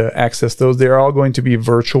able to access those. They're all going to be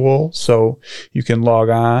virtual, so you can log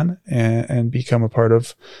on and become a part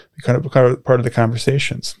of the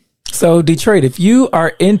conversations. So Detroit, if you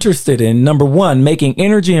are interested in, number one, making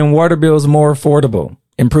energy and water bills more affordable,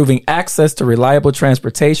 improving access to reliable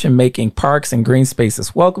transportation, making parks and green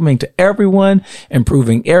spaces welcoming to everyone,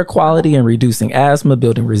 improving air quality and reducing asthma,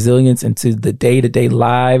 building resilience into the day-to-day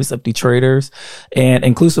lives of Detroiters, and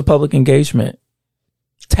inclusive public engagement.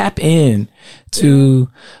 Tap in to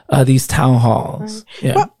these town halls. Right.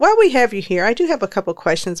 Yeah. Well, while we have you here, I do have a couple of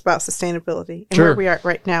questions about sustainability and where we are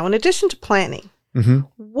right now. In addition to planning,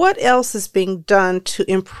 what else is being done to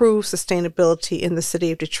improve sustainability in the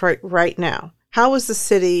city of Detroit right now? How is the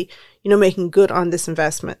city, making good on this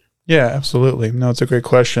investment? Yeah, absolutely. No, it's a great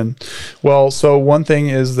question. Well, so one thing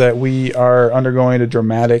is that we are undergoing a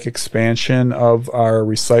dramatic expansion of our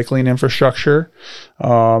recycling infrastructure.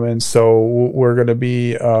 And so we're going to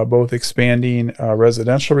be both expanding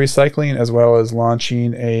residential recycling as well as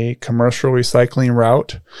launching a commercial recycling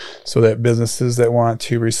route so that businesses that want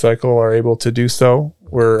to recycle are able to do so.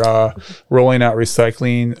 We're rolling out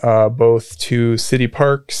recycling both to city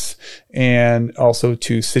parks and also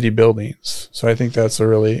to city buildings. So I think that's a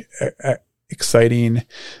really exciting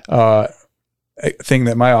thing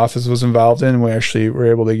that my office was involved in. We actually were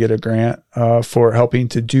able to get a grant for helping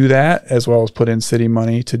to do that, as well as put in city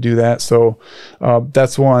money to do that. So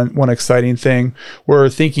that's one exciting thing. We're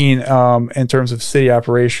thinking in terms of city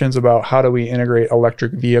operations about how do we integrate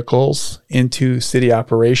electric vehicles into city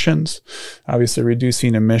operations, obviously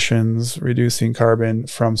reducing emissions, reducing carbon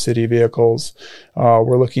from city vehicles.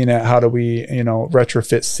 We're looking at how do we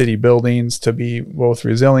retrofit city buildings to be both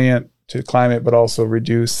resilient to climate, but also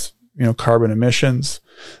reduce carbon emissions.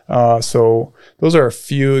 So those are a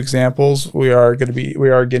few examples. We are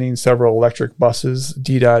getting several electric buses.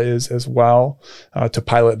 DDOT is as well to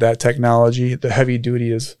pilot that technology. The heavy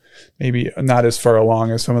duty is maybe not as far along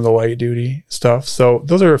as some of the light duty stuff. So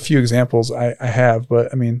those are a few examples I have.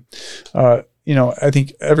 But I mean, I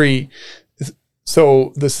think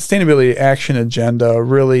so the Sustainability Action Agenda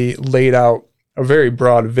really laid out a very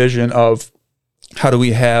broad vision of how do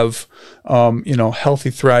we have, healthy,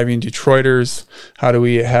 thriving Detroiters? How do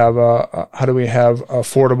we have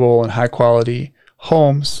affordable and high quality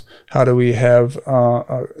homes? How do we have,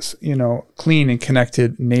 clean and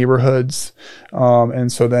connected neighborhoods?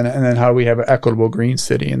 And then how do we have an equitable green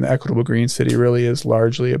city? And the equitable green city really is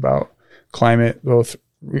largely about climate, both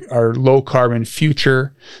our low carbon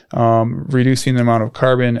future, reducing the amount of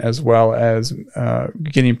carbon, as well as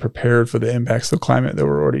getting prepared for the impacts of climate that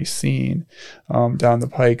we're already seeing down the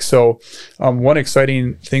pike. So one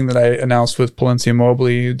exciting thing that I announced with Palencia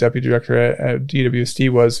Mobley, Deputy Director at DWSD,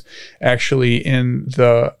 was actually in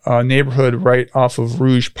the neighborhood right off of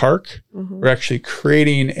Rouge Park. We're actually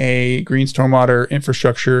creating a green stormwater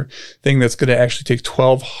infrastructure thing that's going to actually take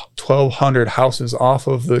 1,200 houses off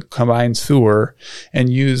of the combined sewer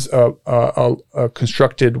and use a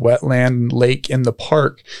constructed wetland lake in the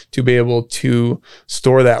park to be able to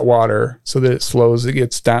store that water so that it slows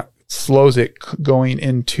it going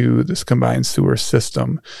into this combined sewer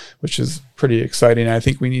system, which is pretty exciting. I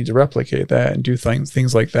think we need to replicate that and do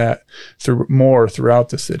things like that throughout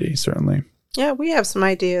the city, certainly. Yeah, we have some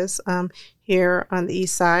ideas here on the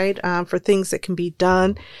east side for things that can be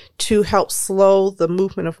done to help slow the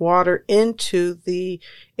movement of water into the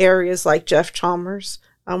areas like Jeff Chalmers,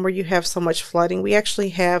 where you have so much flooding. We actually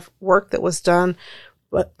have work that was done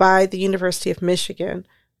by the University of Michigan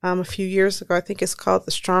a few years ago. I think it's called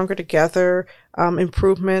the Stronger Together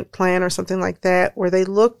Improvement Plan or something like that, where they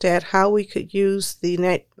looked at how we could use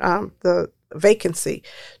the vacancy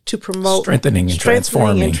to promote strengthening and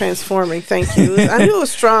transforming. Thank you. I knew it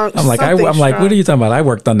was strong. I'm like, what are you talking about? I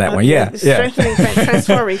worked on that one. Yeah. Strengthening,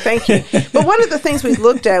 transforming. Thank you. But one of the things we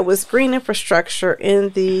looked at was green infrastructure in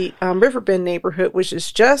the Riverbend neighborhood, which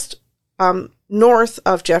is just north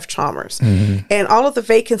of Jeff Chalmers. Mm-hmm. And all of the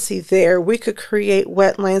vacancy there, we could create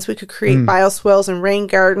wetlands, we could create bioswales and rain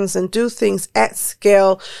gardens and do things at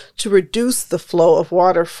scale to reduce the flow of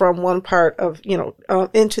water from one part of,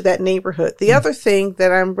 into that neighborhood. The other thing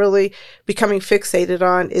that I'm really becoming fixated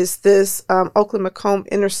on is this Oakland-Macomb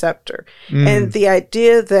interceptor. And the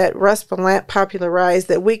idea that Russ Ballant popularized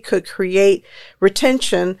that we could create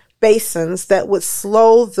retention basins that would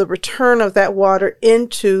slow the return of that water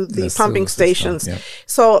into the pumping stations. Yeah.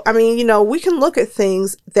 So, we can look at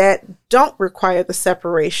things that don't require the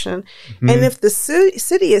separation. Mm-hmm. And if the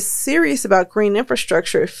city is serious about green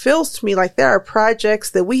infrastructure, it feels to me like there are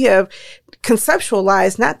projects that we have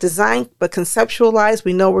conceptualized, not designed, but conceptualized.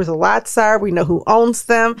 We know where the lots are. We know who owns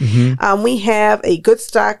them. Mm-hmm. We have a good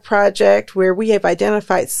stock project where we have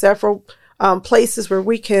identified several places where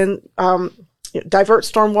we can divert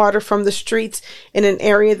stormwater from the streets in an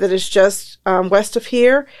area that is just west of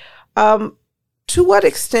here. To what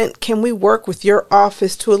extent can we work with your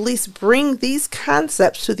office to at least bring these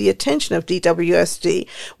concepts to the attention of DWSD,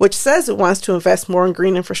 which says it wants to invest more in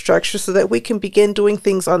green infrastructure so that we can begin doing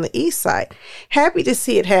things on the east side? Happy to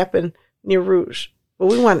see it happen near Rouge, but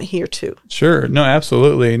we want it here too. Sure. No,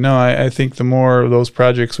 absolutely. No, I think the more of those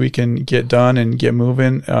projects we can get done and get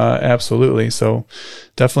moving, absolutely. So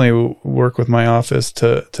definitely work with my office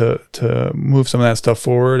to move some of that stuff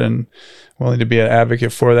forward, and willing to be an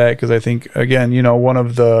advocate for that, because I think, again, one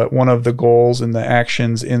of the goals and the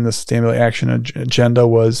actions in the Sustainability Action Agenda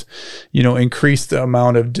was, increase the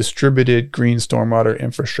amount of distributed green stormwater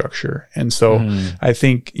infrastructure. And so I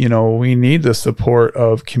think, we need the support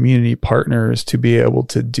of community partners to be able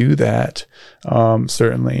to do that,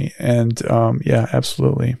 certainly. And yeah,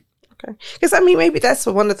 absolutely. Okay. Because maybe that's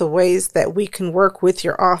one of the ways that we can work with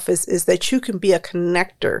your office, is that you can be a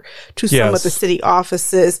connector to some of the city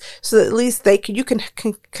offices, so that at least you can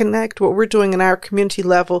connect what we're doing in our community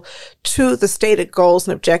level to the stated goals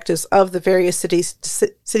and objectives of the various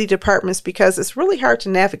city departments, because it's really hard to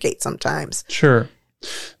navigate sometimes. Sure.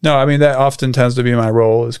 No, that often tends to be my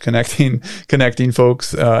role, is connecting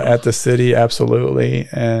folks at the city. Absolutely.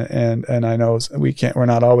 And I know we're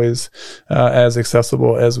not always as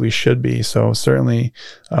accessible as we should be. So certainly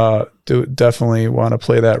definitely want to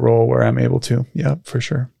play that role where I'm able to. Yeah, for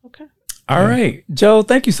sure. All right, Joe,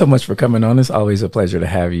 thank you so much for coming on. It's always a pleasure to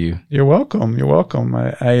have you. You're welcome.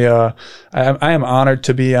 I am honored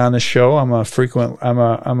to be on the show. I'm a frequent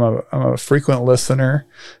listener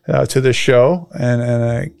to the show, and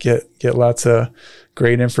I get lots of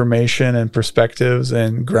great information and perspectives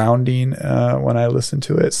and grounding when I listen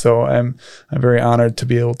to it. So I'm very honored to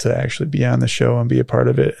be able to actually be on the show and be a part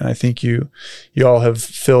of it. And I think you all have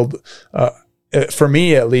filled for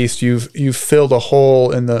me at least, you've filled a hole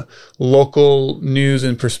in the local news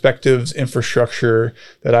and perspectives infrastructure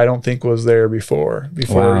that I don't think was there before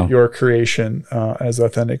your creation as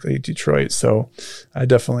Authentically Detroit. So I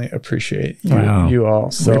definitely appreciate you all.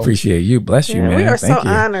 So we appreciate you. Bless you, man. We are Thank so you.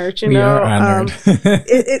 honored. We are honored.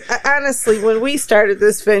 Honestly, when we started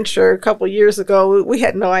this venture a couple years ago, we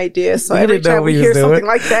had no idea. So every time we hear something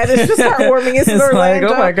like that, it's just heartwarming. It's in Orlando.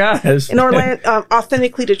 Like, oh my gosh. In Orlando,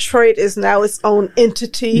 Authentically Detroit is now its own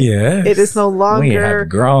entity. Yes. It is no longer we have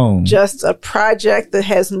grown. just a project that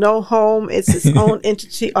has no home. It's its own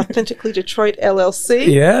entity, Authentically Detroit LLC.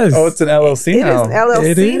 Yes. Oh, it's an LLC now. It is an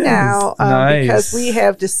LLC It is. now Nice. because we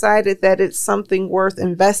have decided that it's something worth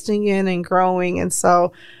investing in and growing. And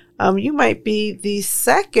so you might be the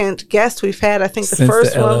second guest we've had. I think the Since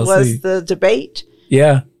first the one LLC. was the debate.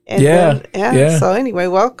 Yeah. And Yeah. then, so anyway,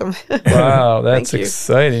 welcome. Wow, that's Thank you.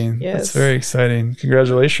 exciting. Yes. That's very exciting.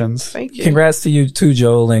 Congratulations. Thank you. Congrats to you too,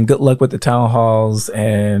 Joel, and good luck with the town halls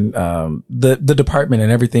and the department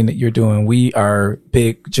and everything that you're doing. We are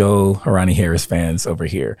big Joel Harani Harris fans over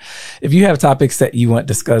here. If you have topics that you want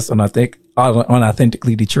discussed on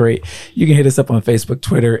Authentically Detroit, you can hit us up on Facebook,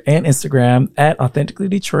 Twitter, and Instagram at Authentically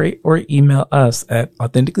Detroit, or email us at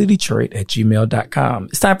authenticallydetroit@gmail.com.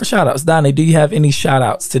 It's time for shout outs. Donna, do you have any shout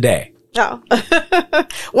outs today? No.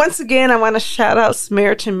 Once again, I want to shout out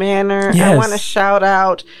Samaritan Manor. Yes. I want to shout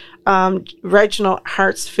out Reginald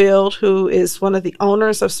Hartsfield, who is one of the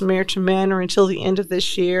owners of Samaritan Manor until the end of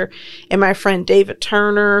this year, and my friend David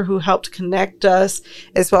Turner, who helped connect us,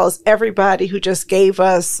 as well as everybody who just gave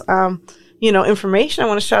us information. I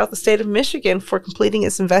want to shout out the state of Michigan for completing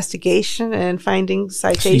its investigation and finding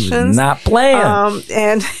citations. She was not playing.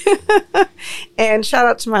 And shout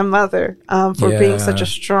out to my mother for being such a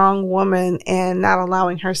strong woman and not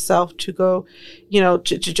allowing herself to go, to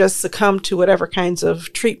just succumb to whatever kinds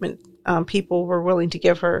of treatment people were willing to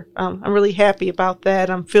give her. I'm really happy about that.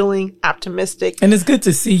 I'm feeling optimistic. And it's good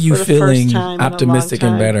to see you feeling optimistic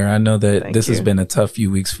and better. I know that Thank this you. has been a tough few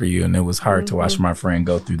weeks for you, and it was hard to watch my friend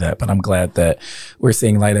go through that, but I'm glad that we're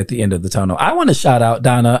seeing light at the end of the tunnel. I want to shout out,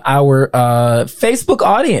 Donna, our Facebook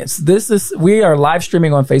audience. We are live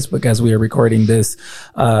streaming on Facebook as we are recording this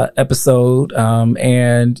episode.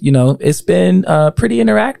 And it's been pretty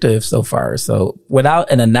interactive so far. So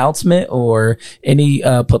without an announcement or any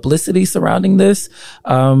publicity surrounding this,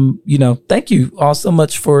 thank you all so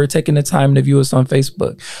much for taking the time to view us on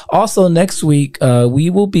Facebook. Also, next week, we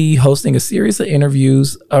will be hosting a series of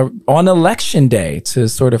interviews on election day to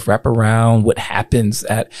sort of wrap around what happens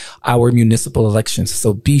at our municipal elections.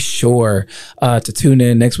 So be sure to tune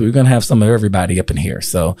in next week. We're going to have some of everybody up in here.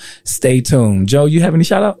 So stay tuned. Joe, you have any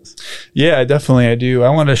shout outs? Yeah, definitely I do. I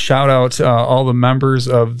want to shout out all the members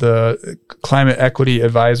of the Climate Equity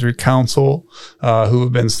Advisory Council who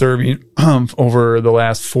have been serving over the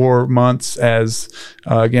last 4 months as,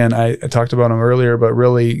 again, I talked about them earlier, but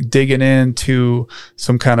really digging into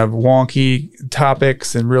some kind of wonky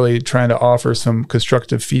topics and really trying to offer some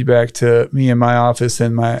constructive feedback to me and my office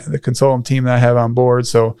and the consultant team that I have on board.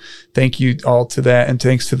 So thank you all to that. And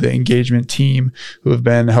thanks to the engagement team who have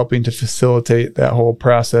been helping to facilitate that whole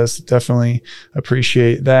process. Definitely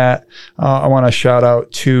appreciate that. I want to shout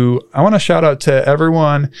out to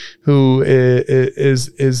everyone who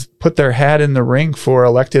is put their hat in the ring for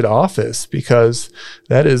elected office, because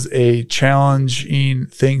that is a challenging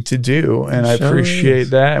thing to do. And I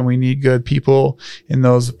appreciate that. And we need good people in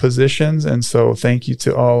those positions. And so thank you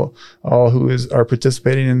to all who are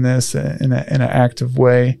participating in this in an active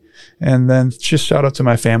way. And then just shout out to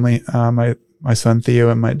my family, my son Theo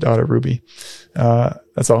and my daughter Ruby.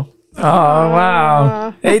 That's all. Oh,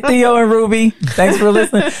 wow. Hey, Theo and Ruby. Thanks for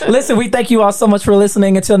listening. Listen, we thank you all so much for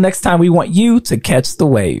listening. Until next time, we want you to catch the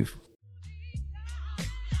wave.